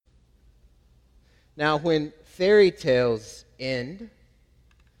Now, when fairy tales end,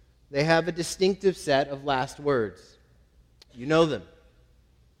 they have a distinctive set of last words. You know them.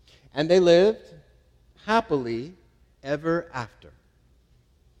 And they lived happily ever after.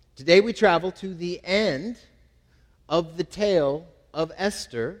 Today we travel to the end of the tale of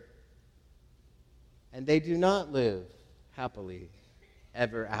Esther, and they do not live happily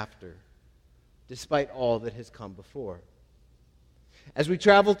ever after, despite all that has come before. As we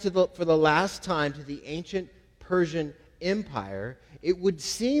travel for the last time to the ancient Persian Empire, it would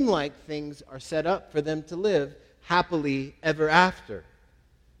seem like things are set up for them to live happily ever after.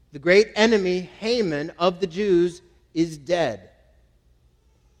 The great enemy, Haman, of the Jews is dead.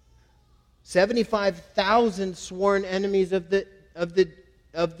 75,000 sworn enemies of the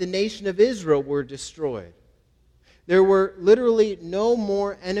nation of Israel were destroyed. There were literally no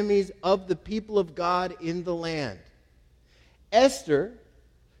more enemies of the people of God in the land. Esther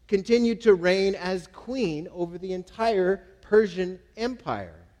continued to reign as queen over the entire Persian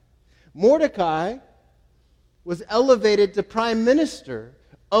Empire. Mordecai was elevated to prime minister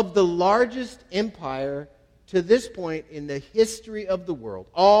of the largest empire to this point in the history of the world.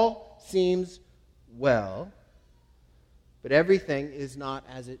 All seems well, but everything is not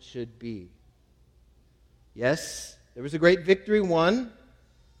as it should be. Yes, there was a great victory won,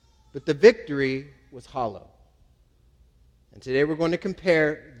 but the victory was hollow. And today we're going to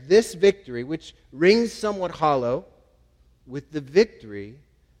compare this victory, which rings somewhat hollow, with the victory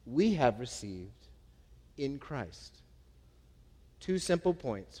we have received in Christ. Two simple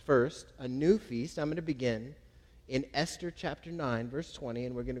points. First, a new feast. I'm going to begin in Esther chapter 9, verse 20,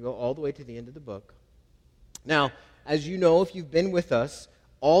 and we're going to go all the way to the end of the book. Now, as you know, if you've been with us,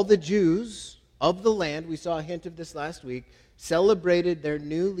 all the Jews of the land, we saw a hint of this last week, celebrated their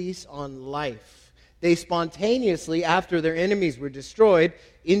new lease on life. They spontaneously, after their enemies were destroyed,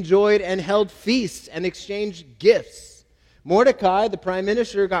 enjoyed and held feasts and exchanged gifts. Mordecai, the prime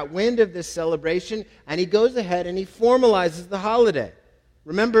minister, got wind of this celebration, and he goes ahead and he formalizes the holiday.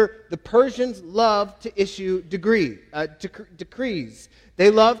 Remember, the Persians loved to issue decrees. They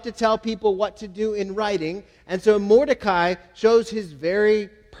loved to tell people what to do in writing, and so Mordecai shows his very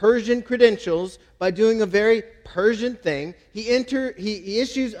Persian credentials by doing a very Persian thing. He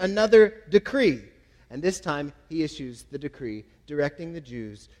issues another decree, and this time he issues the decree directing the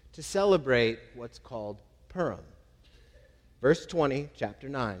Jews to celebrate what's called Purim. Verse 20, chapter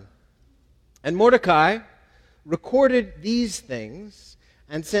 9. And Mordecai recorded these things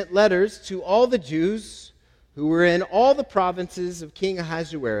and sent letters to all the Jews who were in all the provinces of King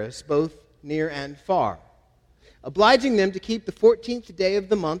Ahasuerus, both near and far, obliging them to keep the 14th day of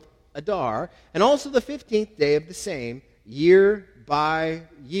the month, Adar, and also the 15th day of the same, year by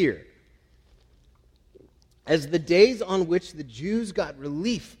year, as the days on which the Jews got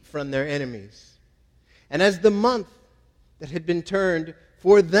relief from their enemies, and as the month that had been turned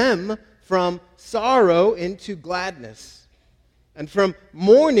for them from sorrow into gladness, and from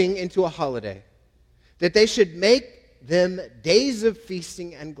mourning into a holiday, that they should make them days of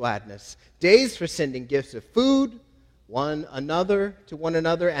feasting and gladness, days for sending gifts of food, one another to one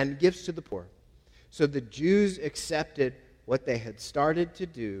another, and gifts to the poor. So the Jews accepted what they had started to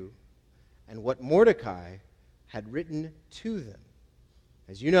do and what Mordecai had written to them.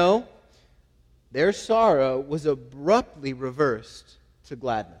 As you know, their sorrow was abruptly reversed to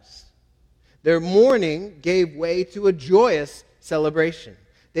gladness. Their mourning gave way to a joyous celebration.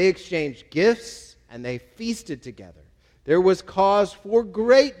 They exchanged gifts and they feasted together. There was cause for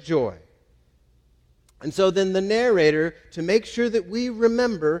great joy. And so then the narrator, to make sure that we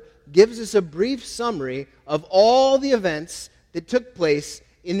remember, gives us a brief summary of all the events that took place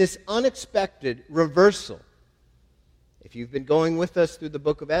in this unexpected reversal. If you've been going with us through the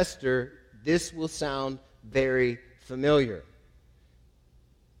book of Esther, this will sound very familiar.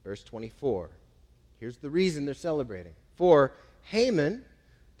 Verse 24. Here's the reason they're celebrating. For Haman,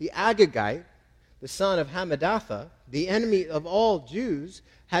 the Agagite, the son of Hammedatha, the enemy of all Jews,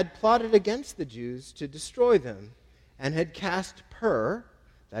 had plotted against the Jews to destroy them, and had cast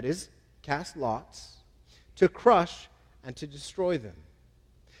that is, cast lots, to crush and to destroy them.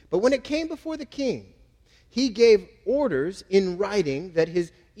 But when it came before the king, he gave orders in writing that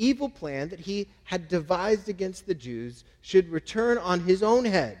his evil plan that he had devised against the Jews should return on his own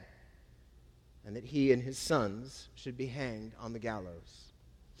head, and that he and his sons should be hanged on the gallows.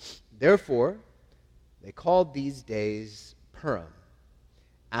 Therefore, they called these days Purim,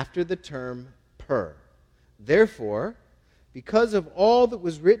 after the term Pur. Therefore, because of all that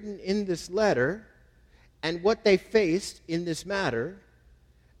was written in this letter, and what they faced in this matter,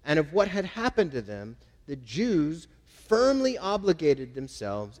 and of what had happened to them, the Jews firmly obligated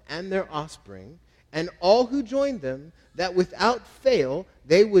themselves and their offspring and all who joined them, that without fail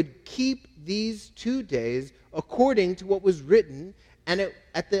they would keep these 2 days according to what was written, and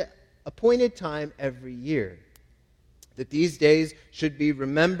at the appointed time every year. That these days should be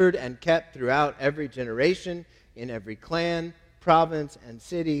remembered and kept throughout every generation, in every clan, province, and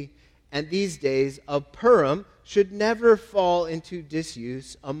city. And these days of Purim should never fall into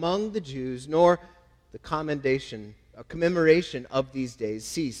disuse among the Jews, nor the commemoration of these days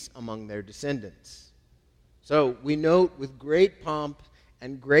cease among their descendants. So we note with great pomp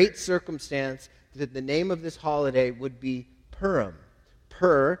and great circumstance that the name of this holiday would be Purim.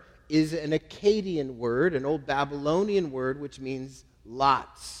 Pur is an Akkadian word, an old Babylonian word, which means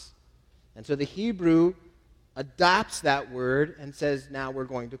lots. And so the Hebrew adopts that word and says, now we're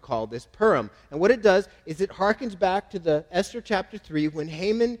going to call this Purim. And what it does is it harkens back to the Esther chapter 3 when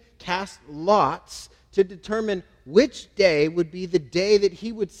Haman cast lots to determine which day would be the day that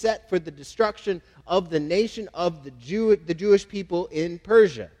he would set for the destruction of the nation of the Jewish people in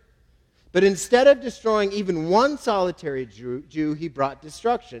Persia. But instead of destroying even one solitary Jew, he brought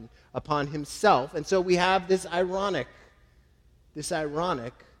destruction upon himself. And so we have this ironic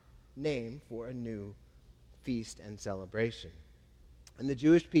name for a new feast and celebration. And the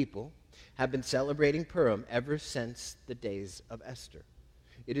Jewish people have been celebrating Purim ever since the days of Esther.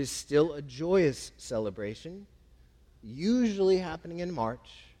 It is still a joyous celebration, usually happening in March,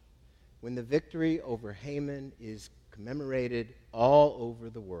 when the victory over Haman is commemorated all over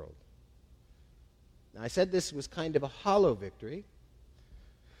the world. Now, I said this was kind of a hollow victory.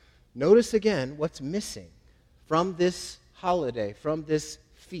 Notice again what's missing from this holiday, from this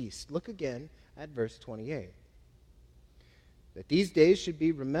feast. Look again at verse 28. That these days should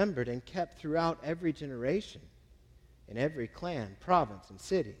be remembered and kept throughout every generation, in every clan, province, and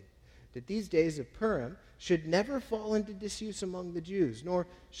city. That these days of Purim should never fall into disuse among the Jews, nor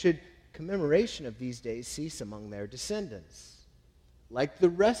should commemoration of these days cease among their descendants. Like the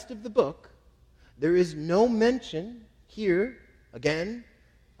rest of the book, there is no mention here, again,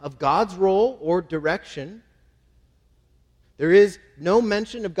 of God's role or direction. There is no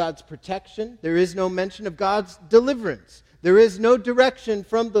mention of God's protection. There is no mention of God's deliverance. There is no direction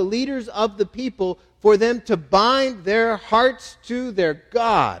from the leaders of the people for them to bind their hearts to their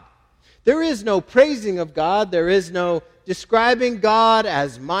God. There is no praising of God. There is no describing God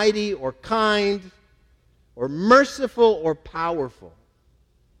as mighty or kind or merciful or powerful.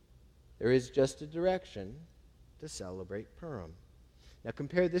 There is just a direction to celebrate Purim. Now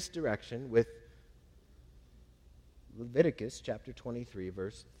compare this direction with Leviticus chapter 23,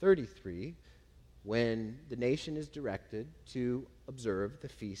 verse 33, when the nation is directed to observe the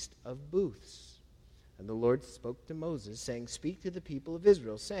Feast of Booths. And the Lord spoke to Moses, saying, "Speak to the people of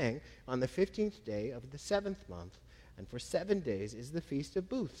Israel, saying, on the 15th day of the 7th month, and for 7 days is the Feast of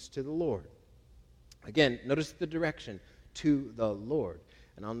Booths to the Lord." Again, notice the direction, to the Lord.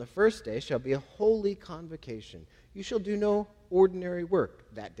 "And on the first day shall be a holy convocation. You shall do no ordinary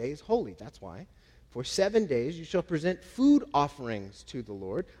work." That day is holy, that's why. "For 7 days you shall present food offerings to the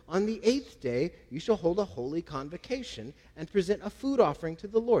Lord. On the 8th day you shall hold a holy convocation and present a food offering to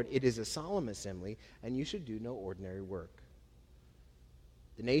the Lord. It is a solemn assembly, and you should do no ordinary work."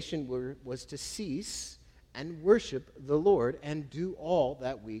 The nation was to cease and worship the Lord and do all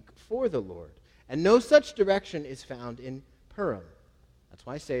that week for the Lord. And no such direction is found in Purim. That's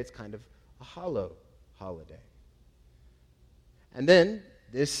why I say it's kind of a hollow holiday. And then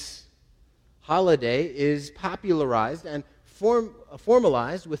this holiday is popularized and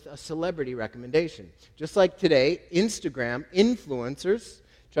formalized with a celebrity recommendation. Just like today, Instagram influencers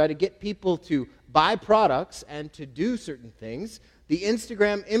try to get people to buy products and to do certain things. The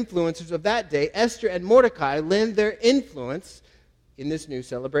Instagram influencers of that day, Esther and Mordecai, lend their influence in this new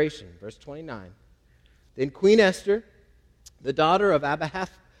celebration. Verse 29. "Then Queen Esther, the daughter of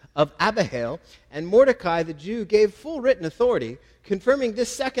Abihail, and Mordecai the Jew gave full written authority, confirming this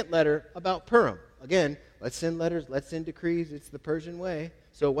second letter about Purim." Again, let's send letters, let's send decrees. It's the Persian way.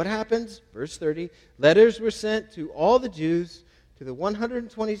 So what happens? Verse 30, "Letters were sent to all the Jews, to the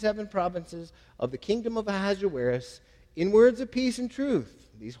 127 provinces of the kingdom of Ahasuerus, in words of peace and truth."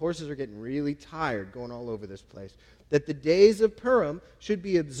 These horses are getting really tired going all over this place. "That the days of Purim should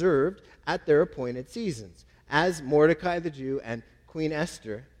be observed at their appointed seasons, as Mordecai the Jew and Queen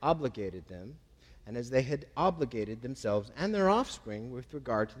Esther obligated them, and as they had obligated themselves and their offspring with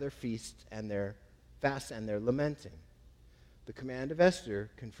regard to their feasts and their fasts and their lamenting." The command of Esther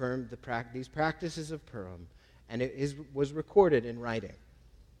confirmed these practices of Purim, and it was recorded in writing.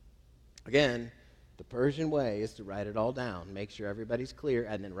 Again, the Persian way is to write it all down, make sure everybody's clear,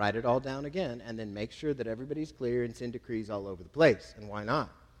 and then write it all down again, and then make sure that everybody's clear and send decrees all over the place. And why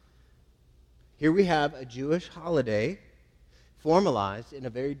not? Here we have a Jewish holiday formalized in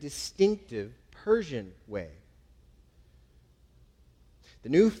a very distinctive Persian way. The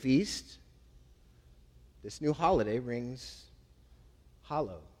new feast, this new holiday, rings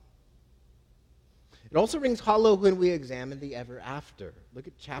hollow. It also rings hollow when we examine the ever after. Look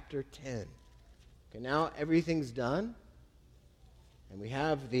at chapter 10. Okay, now everything's done, and we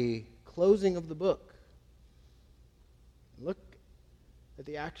have the closing of the book. Look at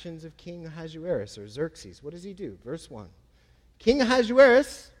the actions of King Ahasuerus, or Xerxes. What does he do? Verse 1. King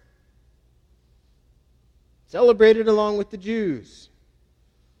Ahasuerus celebrated along with the Jews,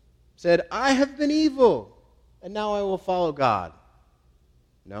 said, I have been evil, and now I will follow God.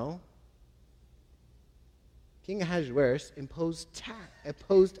 No. King Ahasuerus imposed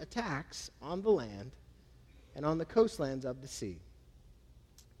a tax on the land and on the coastlands of the sea.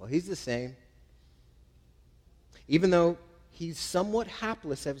 Well, he's the same. Even though he's somewhat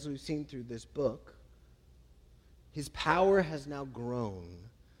hapless, as we've seen through this book, his power has now grown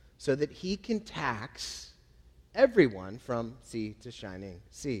so that he can tax everyone from sea to shining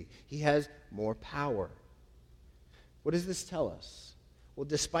sea. He has more power. What does this tell us? Well,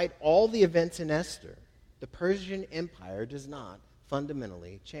 despite all the events in Esther, the Persian Empire does not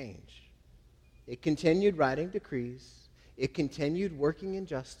fundamentally change. It continued writing decrees. It continued working in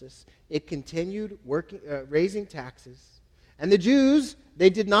justice. It continued raising taxes. And the Jews,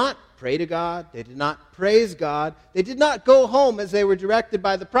 they did not pray to God. They did not praise God. They did not go home as they were directed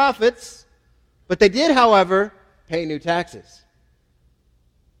by the prophets. But they did, however, pay new taxes.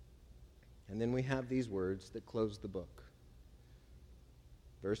 And then we have these words that close the book.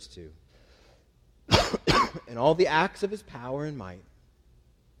 Verse 2. And all the acts of his power and might,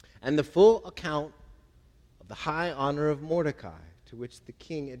 and the full account of the high honor of Mordecai, to which the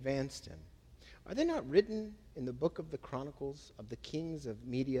king advanced him. Are they not written in the book of the Chronicles of the kings of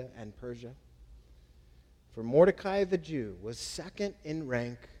Media and Persia? For Mordecai the Jew was second in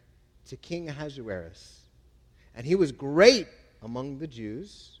rank to King Ahasuerus, and he was great among the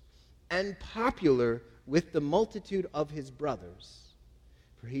Jews and popular with the multitude of his brothers.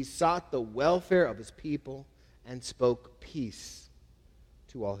 For he sought the welfare of his people and spoke peace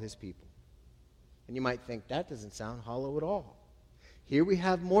to all his people. And you might think that doesn't sound hollow at all. Here we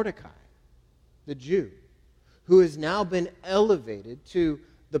have Mordecai, the Jew, who has now been elevated to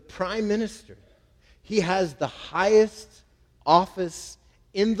the prime minister. He has the highest office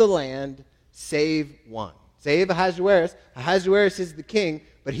in the land, save one. Save Ahasuerus. Ahasuerus is the king.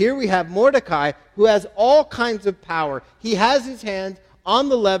 But here we have Mordecai, who has all kinds of power. He has his hands on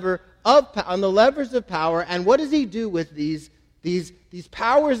the levers of power, and what does he do with these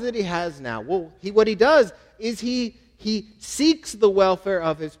powers that he has now? Well, what he does is he seeks the welfare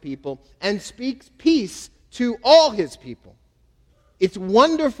of his people and speaks peace to all his people. It's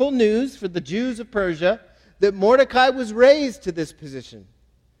wonderful news for the Jews of Persia that Mordecai was raised to this position,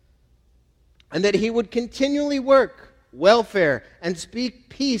 and that he would continually work welfare and speak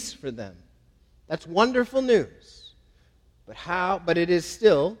peace for them. That's wonderful news. But it is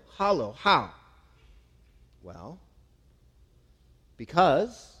still hollow. How? Well,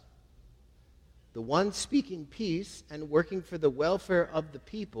 because the one speaking peace and working for the welfare of the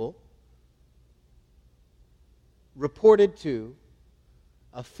people reported to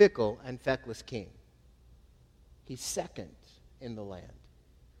a fickle and feckless king. He's second in the land.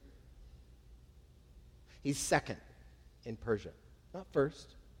 He's second in Persia. Not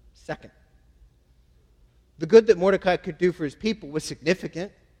first, second. The good that Mordecai could do for his people was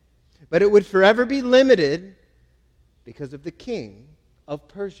significant, but it would forever be limited because of the king of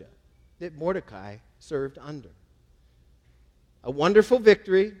Persia that Mordecai served under. A wonderful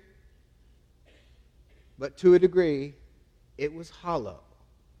victory, but to a degree, it was hollow.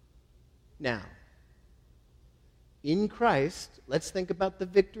 Now, in Christ, let's think about the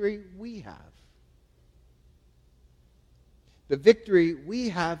victory we have. The victory we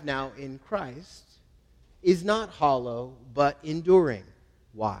have now in Christ is not hollow, but enduring.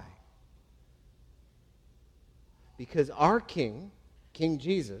 Why? Because our King, King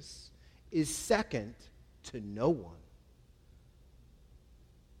Jesus, is second to no one.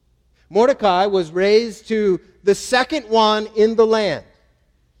 Mordecai was raised to the second one in the land.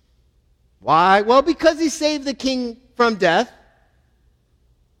 Why? Well, because he saved the king from death.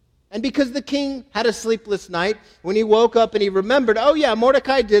 And because the king had a sleepless night when he woke up and he remembered, oh yeah,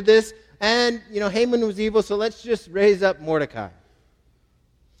 Mordecai did this, and Haman was evil, so let's just raise up Mordecai.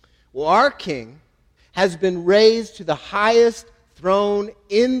 Well, our king has been raised to the highest throne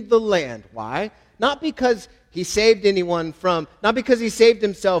in the land. Why? Not because he saved not because he saved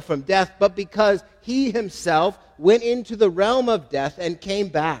himself from death, but because he himself went into the realm of death and came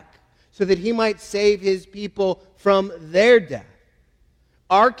back so that he might save his people from their death.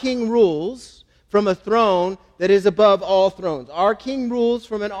 Our king rules from a throne that is above all thrones. Our king rules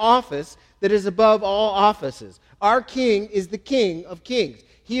from an office that is above all offices. Our king is the King of kings.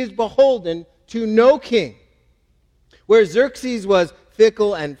 He is beholden to no king. Where Xerxes was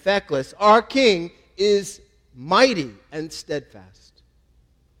fickle and feckless, our king is mighty and steadfast.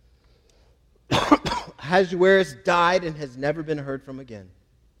 Ahasuerus died and has never been heard from again.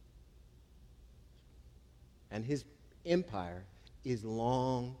 And his empire is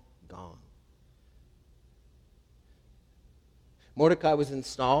long gone. Mordecai was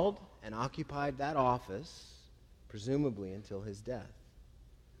installed and occupied that office, presumably until his death.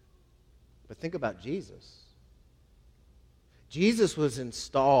 But think about Jesus. Jesus was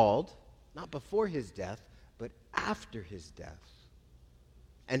installed not before his death, but after his death.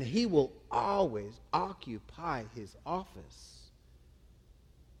 And he will always occupy his office.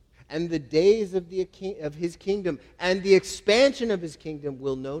 And the days of his kingdom and the expansion of his kingdom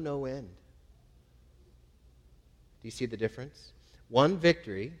will know no end. Do you see the difference? One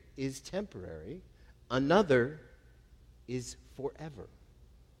victory is temporary, another is forever.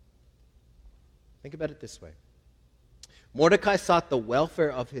 Think about it this way. Mordecai sought the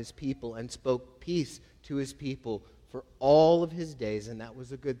welfare of his people and spoke peace to his people for all of his days, and that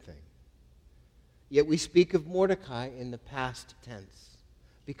was a good thing. Yet we speak of Mordecai in the past tense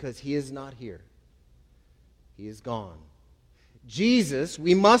because he is not here. He is gone. Jesus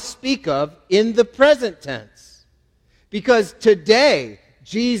we must speak of in the present tense because today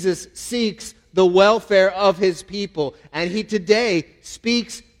Jesus seeks the welfare of his people, and he today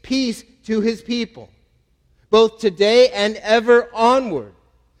speaks peace to his people, both today and ever onward.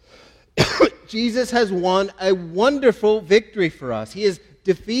 Jesus has won a wonderful victory for us. He has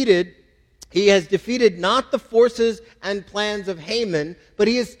defeated not the forces and plans of Haman, but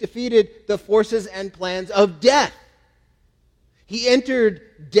he has defeated the forces and plans of death. He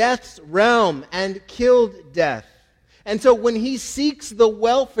entered death's realm and killed death. And so when he seeks the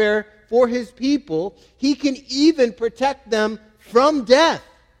welfare for his people, he can even protect them from death.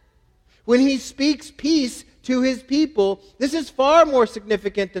 When he speaks peace to his people, this is far more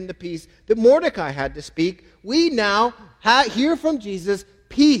significant than the peace that Mordecai had to speak. We now hear from Jesus,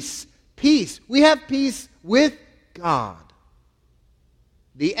 peace, peace. We have peace with God.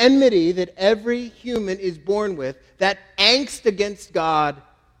 The enmity that every human is born with, that angst against God,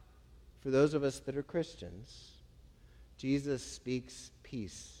 for those of us that are Christians, Jesus speaks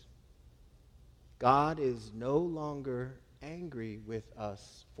peace. God is no longer angry with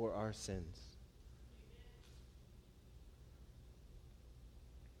us for our sins.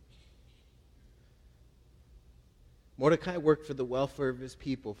 Mordecai worked for the welfare of his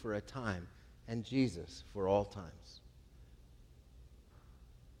people for a time, and Jesus for all times.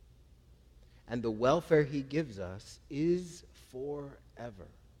 And the welfare he gives us is forever.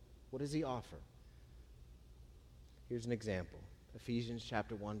 What does he offer? Here's an example. Ephesians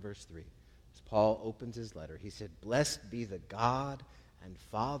chapter 1, verse 3. As Paul opens his letter, he said, "Blessed be the God and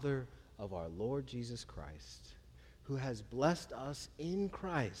Father of our Lord Jesus Christ, who has blessed us in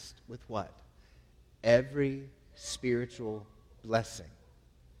Christ with" what? Every spiritual blessing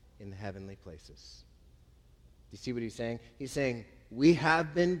in the heavenly places. Do you see what he's saying? He's saying, we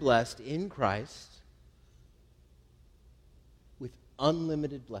have been blessed in Christ with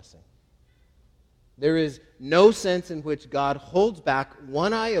unlimited blessing. There is no sense in which God holds back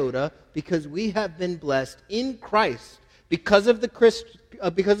one iota because we have been blessed in Christ. Because of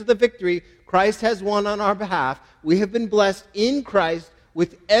the victory Christ has won on our behalf, we have been blessed in Christ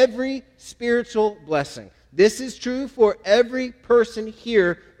with every spiritual blessing. This is true for every person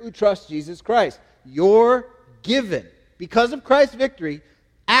here who trusts Jesus Christ. You're given, because of Christ's victory,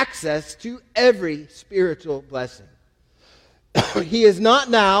 access to every spiritual blessing. He is not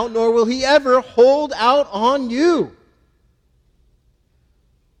now, nor will he ever hold out on you.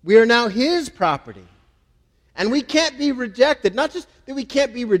 We are now his property. And we can't be rejected. Not just that we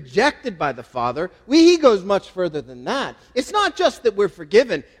can't be rejected by the Father. He goes much further than that. It's not just that we're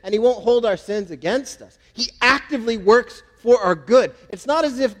forgiven and he won't hold our sins against us. He actively works for our good. It's not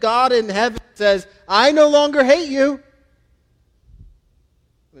as if God in heaven says, I no longer hate you.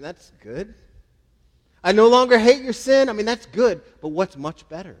 I mean, that's good. I no longer hate your sin. I mean, that's good. But what's much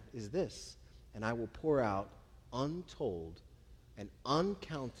better is this. And I will pour out untold and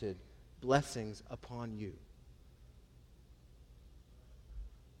uncounted blessings upon you.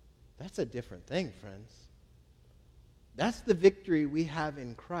 That's a different thing, friends. That's the victory we have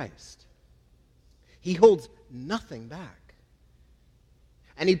in Christ. He holds nothing back.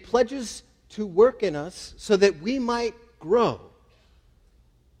 And he pledges to work in us so that we might grow.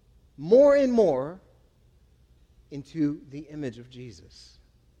 more and more into the image of Jesus.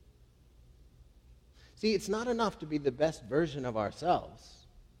 See, it's not enough to be the best version of ourselves.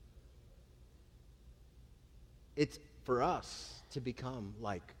 It's for us to become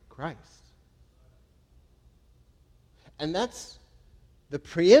like Christ. And that's the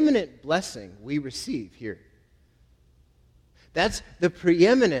preeminent blessing we receive here. That's the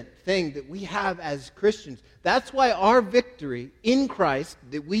preeminent thing that we have as Christians. That's why our victory in Christ,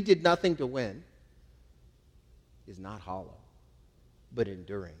 that we did nothing to win, is not hollow, but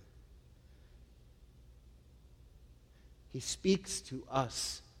enduring. He speaks to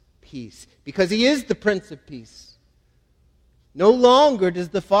us peace because he is the Prince of Peace. No longer does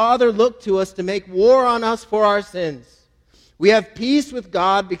the Father look to us to make war on us for our sins. We have peace with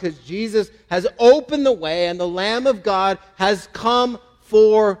God because Jesus has opened the way and the Lamb of God has come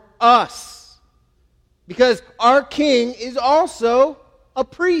for us. Because our King is also a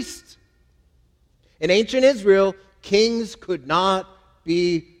priest. In ancient Israel, kings could not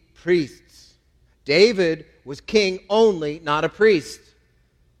be priests. David was king only, not a priest.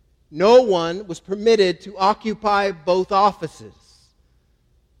 No one was permitted to occupy both offices.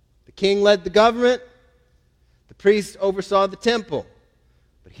 The king led the government. The priest oversaw the temple.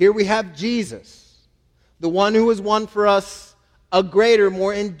 But here we have Jesus, the one who has won for us a greater,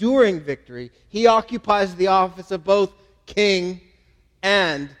 more enduring victory. He occupies the office of both king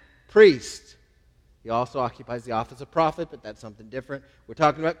and priest. He also occupies the office of prophet, but that's something different. We're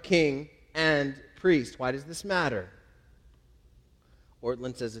talking about king and priest. Why does this matter?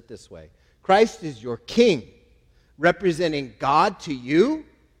 Ortland says it this way: Christ is your king, representing God to you,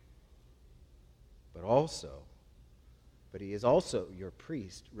 but he is also your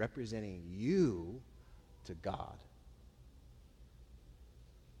priest, representing you to God.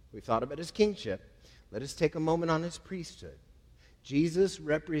 We've thought about his kingship. Let us take a moment on his priesthood. Jesus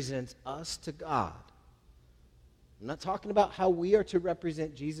represents us to God. I'm not talking about how we are to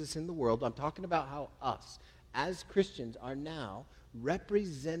represent Jesus in the world. I'm talking about how us, as Christians, are now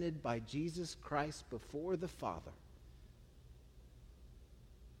represented by Jesus Christ before the Father.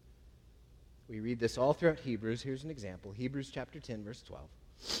 We read this all throughout Hebrews. Here's an example. Hebrews chapter 10, verse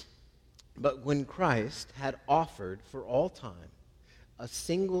 12. But when Christ had offered for all time a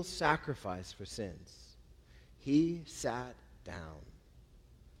single sacrifice for sins, he sat down.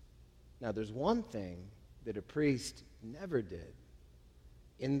 Now, there's one thing that a priest never did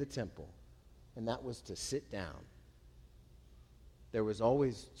in the temple, and that was to sit down. There was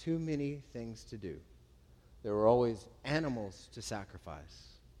always too many things to do. There were always animals to sacrifice.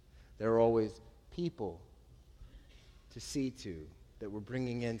 There were always people to see to that were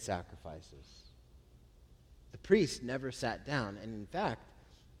bringing in sacrifices. The priest never sat down. And in fact,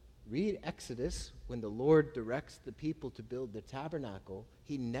 read Exodus when the Lord directs the people to build the tabernacle.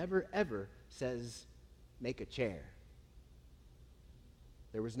 He never ever says, make a chair.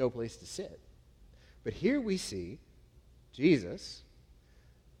 There was no place to sit. But here we see Jesus,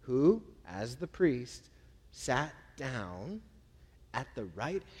 who, as the priest, sat down at the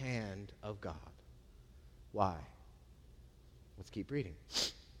right hand of God. Why? Let's keep reading.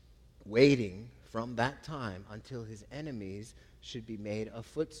 Waiting from that time until his enemies should be made a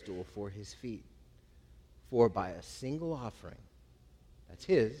footstool for his feet. For by a single offering, that's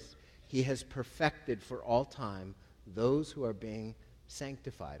his, he has perfected for all time those who are being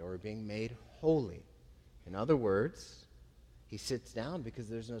sanctified or are being made holy. In other words, he sits down because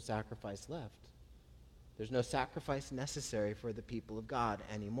there's no sacrifice left. There's no sacrifice necessary for the people of God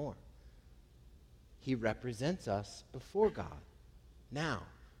anymore. He represents us before God now,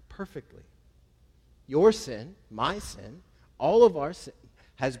 perfectly. Your sin, my sin, all of our sin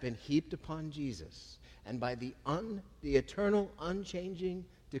has been heaped upon Jesus. And by the eternal, unchanging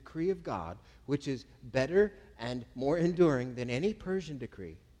decree of God, which is better and more enduring than any Persian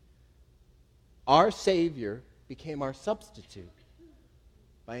decree, our Savior became our substitute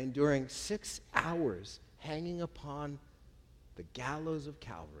by enduring 6 hours hanging upon the gallows of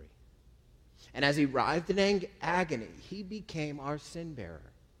Calvary. And as he writhed in agony, he became our sin bearer.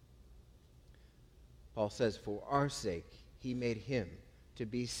 Paul says, for our sake, he made him to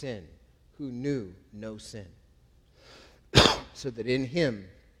be sin who knew no sin, so that in him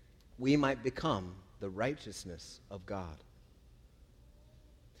we might become the righteousness of God.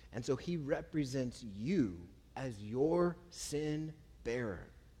 And so he represents you as your sin bearer.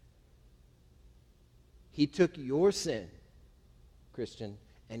 He took your sin, Christian,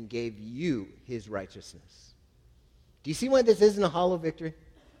 and gave you his righteousness. Do you see why this isn't a hollow victory?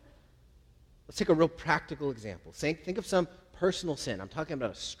 Let's take a real practical example. Think of some personal sin. I'm talking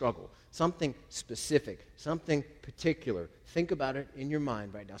about a struggle, something specific, something particular. Think about it in your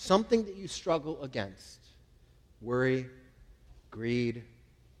mind right now. Something that you struggle against. Worry, greed,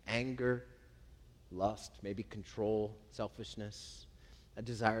 anger, lust, maybe control, selfishness, a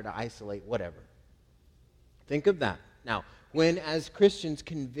desire to isolate, whatever. Think of that. Now, when as Christians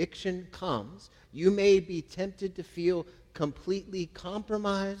conviction comes, you may be tempted to feel completely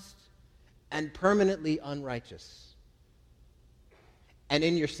compromised and permanently unrighteous. And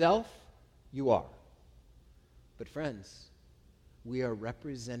in yourself, you are. But friends, we are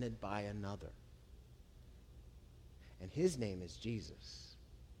represented by another. And his name is Jesus.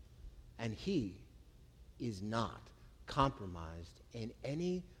 And he is not compromised in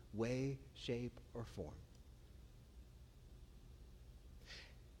any way, shape, or form.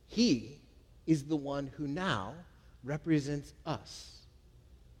 He is the one who now represents us.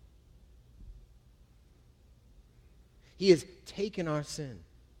 He has taken our sin.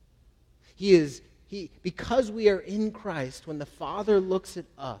 Because we are in Christ, when the Father looks at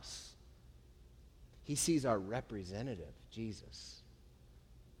us, he sees our representative, Jesus,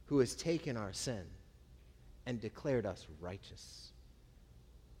 who has taken our sin and declared us righteous.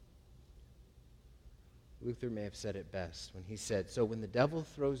 Luther may have said it best when he said, "So when the devil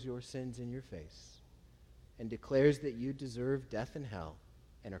throws your sins in your face and declares that you deserve death and hell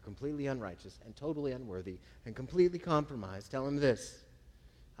and are completely unrighteous and totally unworthy and completely compromised, tell him this: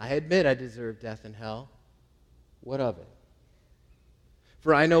 I admit I deserve death and hell. What of it?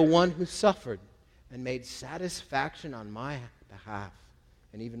 For I know one who suffered and made satisfaction on my behalf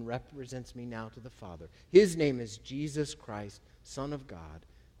and even represents me now to the Father. His name is Jesus Christ, Son of God.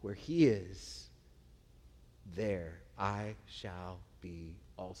 Where he is, there I shall be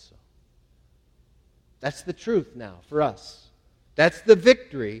also." That's the truth now for us. That's the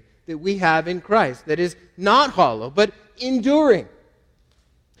victory that we have in Christ that is not hollow, but enduring.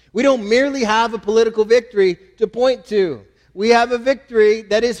 We don't merely have a political victory to point to. We have a victory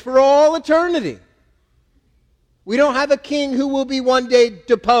that is for all eternity. We don't have a king who will be one day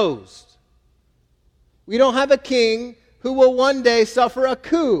deposed. We don't have a king who will one day suffer a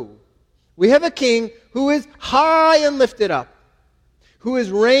coup. We have a king who is high and lifted up, who is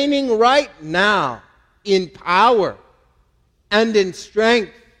reigning right now in power and in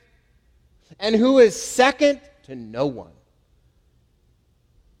strength, and who is second to no one.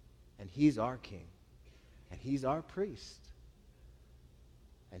 And he's our king, and he's our priest,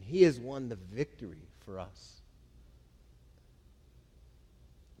 and he has won the victory for us.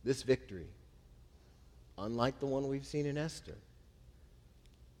 This victory, unlike the one we've seen in Esther,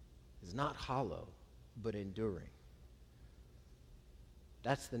 is not hollow, but enduring.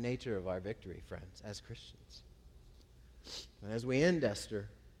 That's the nature of our victory, friends, as Christians. And as we end Esther,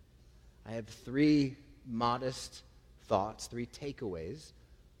 I have three modest thoughts, three takeaways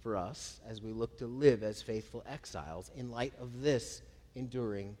for us as we look to live as faithful exiles in light of this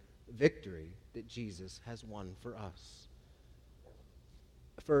enduring victory that Jesus has won for us.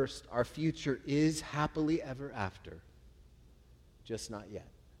 First, our future is happily ever after, just not yet.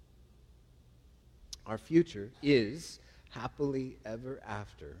 Our future is happily ever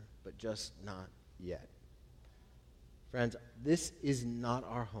after, but just not yet. Friends, this is not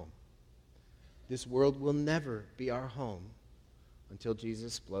our home. This world will never be our home until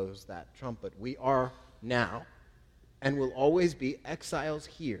Jesus blows that trumpet. We are now and will always be exiles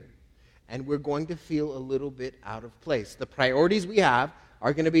here, and we're going to feel a little bit out of place. The priorities we have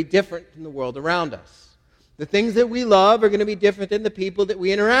are going to be different than the world around us. The things that we love are going to be different than the people that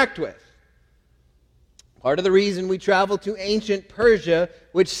we interact with. Part of the reason we travel to ancient Persia,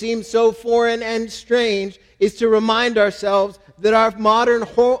 which seems so foreign and strange, is to remind ourselves that our modern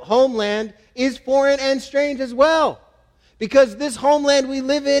homeland is foreign and strange as well. Because this homeland we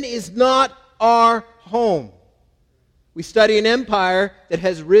live in is not our home. We study an empire that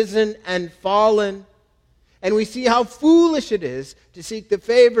has risen and fallen, and we see how foolish it is to seek the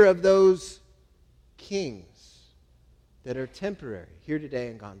favor of those kings that are temporary, here today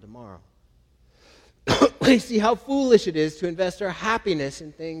and gone tomorrow. We see how foolish it is to invest our happiness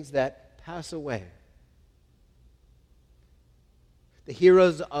in things that pass away. The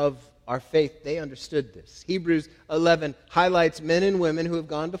heroes of our faith, they understood this. Hebrews 11 highlights men and women who have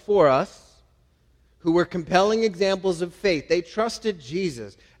gone before us, who were compelling examples of faith. They trusted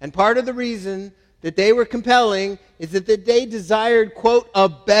Jesus. And part of the reason that they were compelling is that they desired, quote, a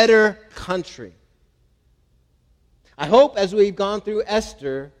better country. I hope as we've gone through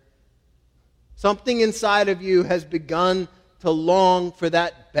Esther, something inside of you has begun to long for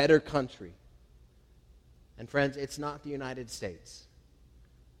that better country. And friends, it's not the United States.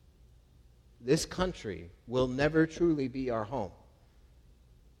 this country will never truly be our home.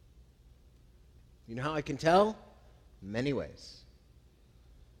 You know how I can tell? Many ways.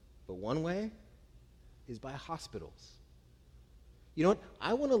 But one way is by hospitals. You know what?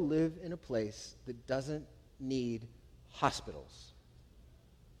 I want to live in a place that doesn't need hospitals.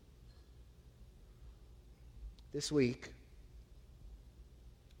 This week,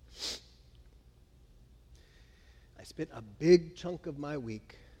 I spent a big chunk of my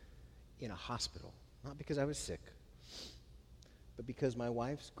week in a hospital. Not because I was sick, but because my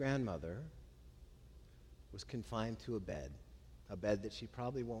wife's grandmother was confined to a bed that she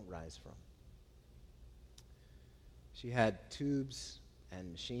probably won't rise from. She had tubes and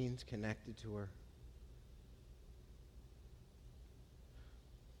machines connected to her.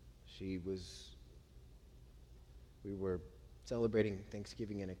 We were celebrating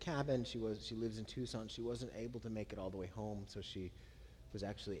Thanksgiving in a cabin. She lives in Tucson. She wasn't able to make it all the way home, so she was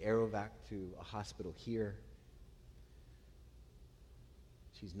actually aerobaced to a hospital here.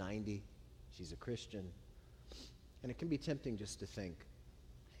 She's 90. She's a Christian. And it can be tempting just to think,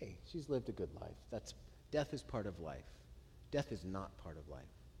 hey, she's lived a good life. Death is part of life. Death is not part of life.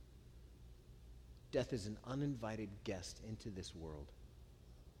 Death is an uninvited guest into this world.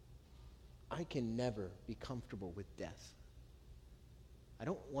 I can never be comfortable with death. I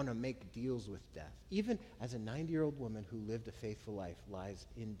don't want to make deals with death. Even as a 90-year-old woman who lived a faithful life lies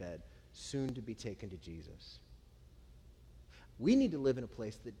in bed, soon to be taken to Jesus. We need to live in a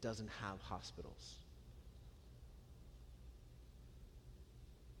place that doesn't have hospitals.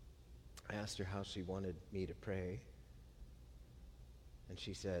 I asked her how she wanted me to pray, and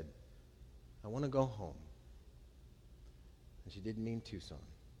she said, I want to go home. And she didn't mean Tucson.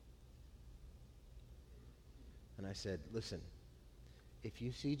 And I said, listen, if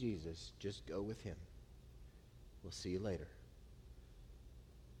you see Jesus, just go with him. We'll see you later.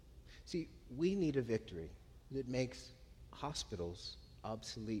 See, we need a victory that makes hospitals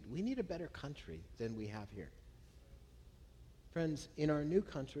obsolete. We need a better country than we have here. Friends, in our new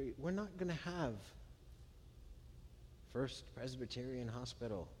country, we're not going to have First Presbyterian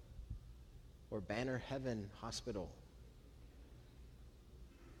Hospital or Banner Heaven Hospital.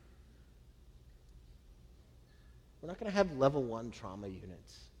 We're not going to have level 1 trauma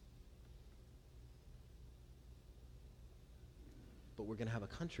units. But we're going to have a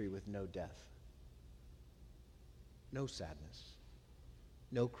country with no death, no sadness,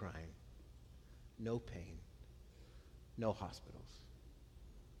 no crying, no pain, no hospitals.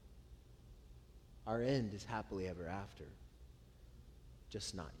 Our end is happily ever after,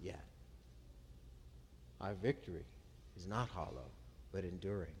 just not yet. Our victory is not hollow, but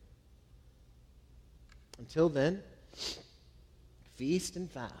enduring. Until then, feast and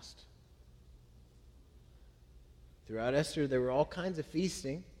fast. Throughout Esther, there were all kinds of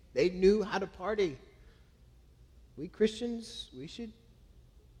feasting. They knew how to party. We Christians, we should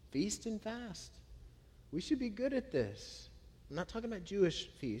feast and fast. We should be good at this. I'm not talking about Jewish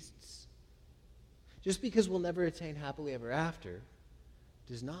feasts. Just because we'll never attain happily ever after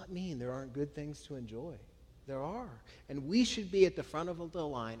does not mean there aren't good things to enjoy. There are. And we should be at the front of the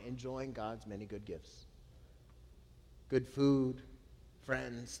line enjoying God's many good gifts. Good food,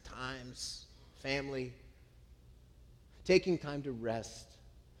 friends, times, family. Taking time to rest.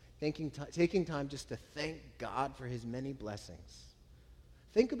 Taking time just to thank God for his many blessings.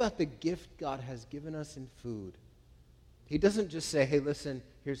 Think about the gift God has given us in food. He doesn't just say, hey, listen,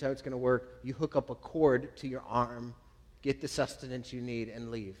 here's how it's going to work. You hook up a cord to your arm, get the sustenance you need,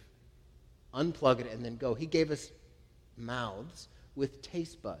 and leave. Unplug it and then go. He gave us mouths with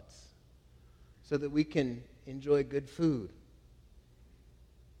taste buds so that we can enjoy good food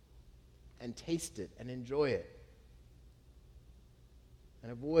and taste it and enjoy it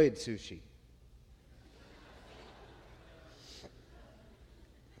and avoid sushi.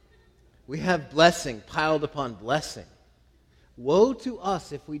 We have blessing piled upon blessing. Woe to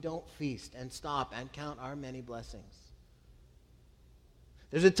us if we don't feast and stop and count our many blessings.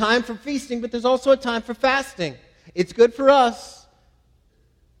 There's a time for feasting, but there's also a time for fasting. It's good for us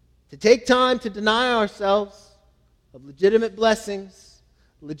to take time to deny ourselves of legitimate blessings,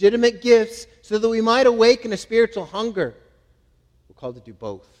 legitimate gifts, so that we might awaken a spiritual hunger. We're called to do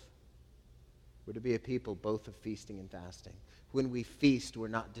both. We're to be a people both of feasting and fasting. When we feast, we're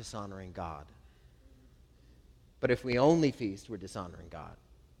not dishonoring God. But if we only feast, we're dishonoring God.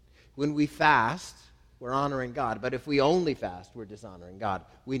 When we fast, we're honoring God. But if we only fast, we're dishonoring God.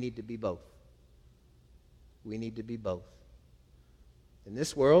 We need to be both. We need to be both. In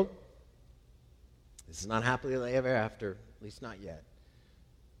this world, this is not happily ever after, at least not yet.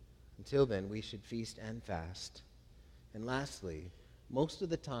 Until then, we should feast and fast. And lastly, most of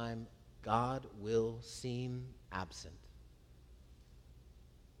the time, God will seem absent.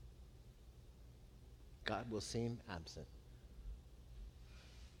 God will seem absent.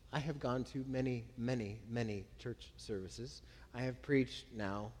 I have gone to many, many, many church services. I have preached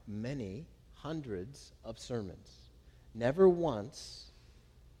now many hundreds of sermons. Never once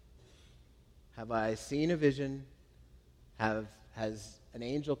have I seen a vision, has an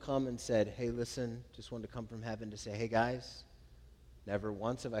angel come and said, hey, listen, just wanted to come from heaven to say, hey, guys. Never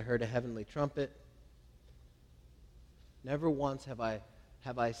once have I heard a heavenly trumpet. Never once have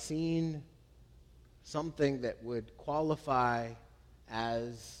I seen something that would qualify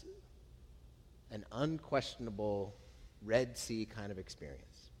as an unquestionable Red Sea kind of experience.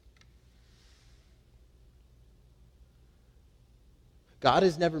 God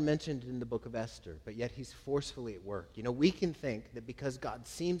is never mentioned in the book of Esther, but yet he's forcefully at work. You know, we can think that because God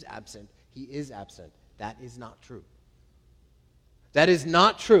seems absent, he is absent. That is not true. That is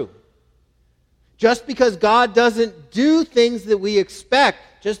not true. Just because God doesn't do things that we expect,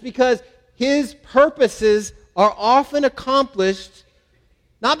 just because his purposes are often accomplished,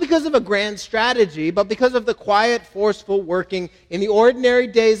 not because of a grand strategy, but because of the quiet, forceful working in the ordinary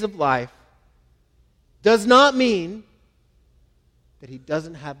days of life, does not mean that he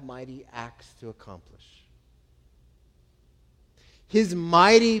doesn't have mighty acts to accomplish. His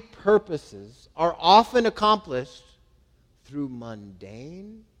mighty purposes are often accomplished through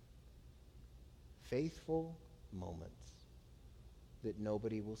mundane, faithful moments that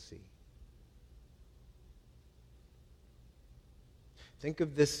nobody will see. Think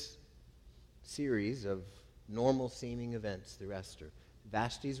of this series of normal-seeming events through Esther.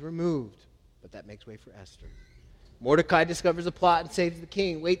 Vashti's removed, but that makes way for Esther. Mordecai discovers a plot and saves the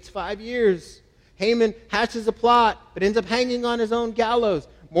king, waits 5 years. Haman hatches a plot, but ends up hanging on his own gallows.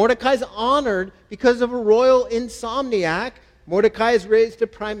 Mordecai's honored because of a royal insomniac. Mordecai is raised to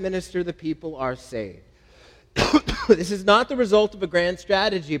prime minister. The people are saved. This is not the result of a grand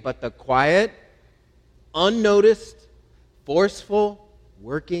strategy, but the quiet, unnoticed, forceful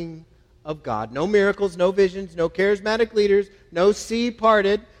working of God. No miracles, no visions, no charismatic leaders, no sea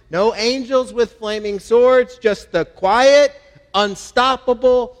parted, no angels with flaming swords, just the quiet,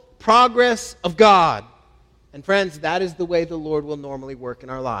 unstoppable progress of God. And friends, that is the way the Lord will normally work in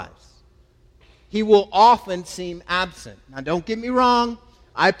our lives. He will often seem absent. Now, don't get me wrong.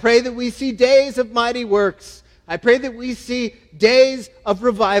 I pray that we see days of mighty works. I pray that we see days of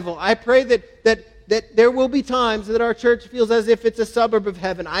revival. I pray that there will be times that our church feels as if it's a suburb of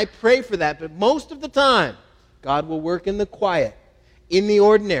heaven. I pray for that. But most of the time, God will work in the quiet, in the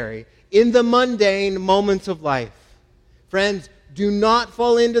ordinary, in the mundane moments of life. Friends, do not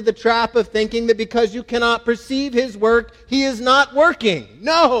fall into the trap of thinking that because you cannot perceive his work, he is not working.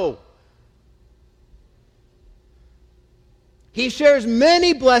 No! He shares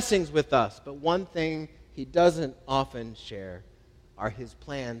many blessings with us, but one thing he doesn't often share are his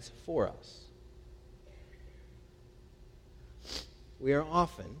plans for us. We are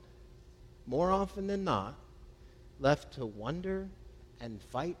often, more often than not, left to wonder and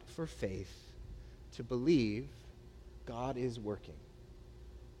fight for faith to believe God is working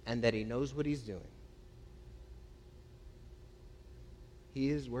and that he knows what he's doing. He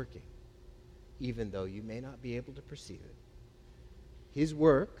is working, even though you may not be able to perceive it. His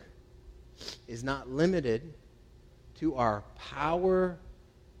work is not limited to our power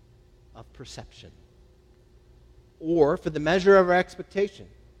of perception or for the measure of our expectation.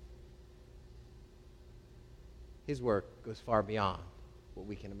 His work goes far beyond what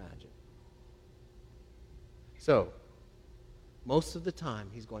we can imagine. So, most of the time,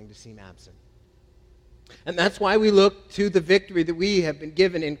 he's going to seem absent. And that's why we look to the victory that we have been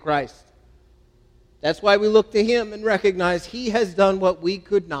given in Christ. That's why we look to him and recognize he has done what we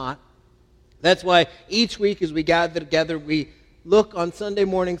could not. That's why each week as we gather together, we look on Sunday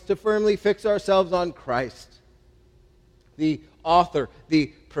mornings to firmly fix ourselves on Christ, the author, the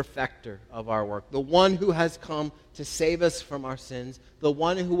perfecter of our work, the one who has come to save us from our sins, the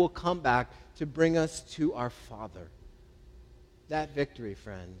one who will come back to bring us to our Father. That victory,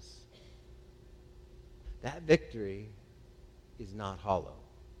 friends, that victory is not hollow,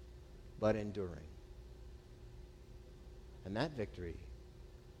 but enduring. And that victory,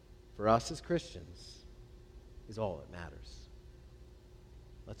 for us as Christians, is all that matters.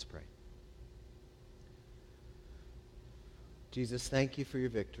 Let's pray. Jesus, thank you for your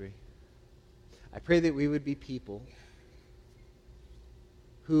victory. I pray that we would be people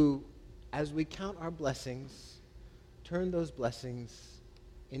who, as we count our blessings, turn those blessings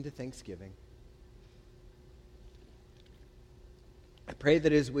into thanksgiving. I pray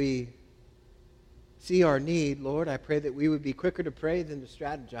that as we see our need, Lord, I pray that we would be quicker to pray than to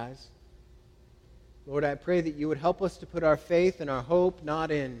strategize. Lord, I pray that you would help us to put our faith and our hope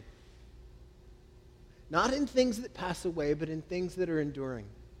not in things that pass away, but in things that are enduring.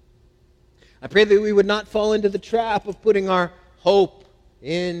 I pray that we would not fall into the trap of putting our hope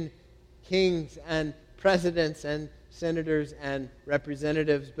in kings and presidents and senators and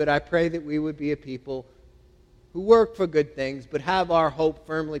representatives, but I pray that we would be a people who work for good things, but have our hope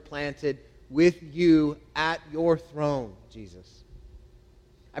firmly planted with you at your throne, Jesus.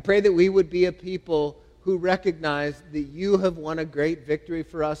 I pray that we would be a people who recognize that you have won a great victory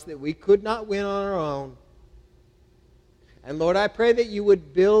for us that we could not win on our own. And Lord, I pray that you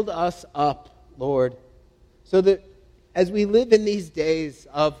would build us up, Lord, so that as we live in these days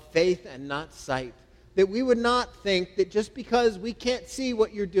of faith and not sight, that we would not think that just because we can't see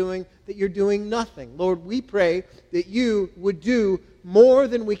what you're doing, that you're doing nothing. Lord, we pray that you would do more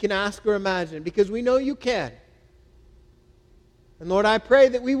than we can ask or imagine, because we know you can. And Lord, I pray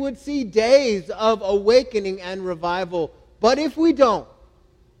that we would see days of awakening and revival. But if we don't,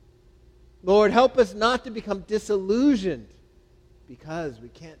 Lord, help us not to become disillusioned because we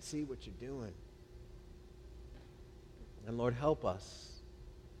can't see what you're doing. And Lord, help us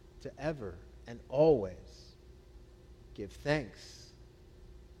to ever and always give thanks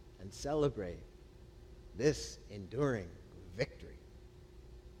and celebrate this enduring victory.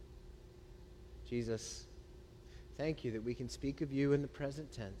 Jesus, thank you that we can speak of you in the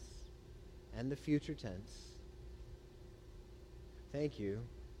present tense and the future tense. Thank you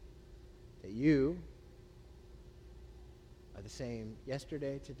that you are the same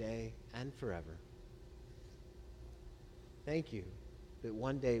yesterday, today, and forever. Thank you that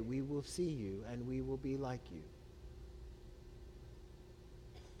one day we will see you and we will be like you.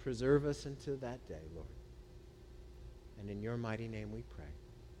 Preserve us until that day, Lord. And in your mighty name we pray.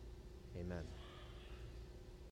 Amen.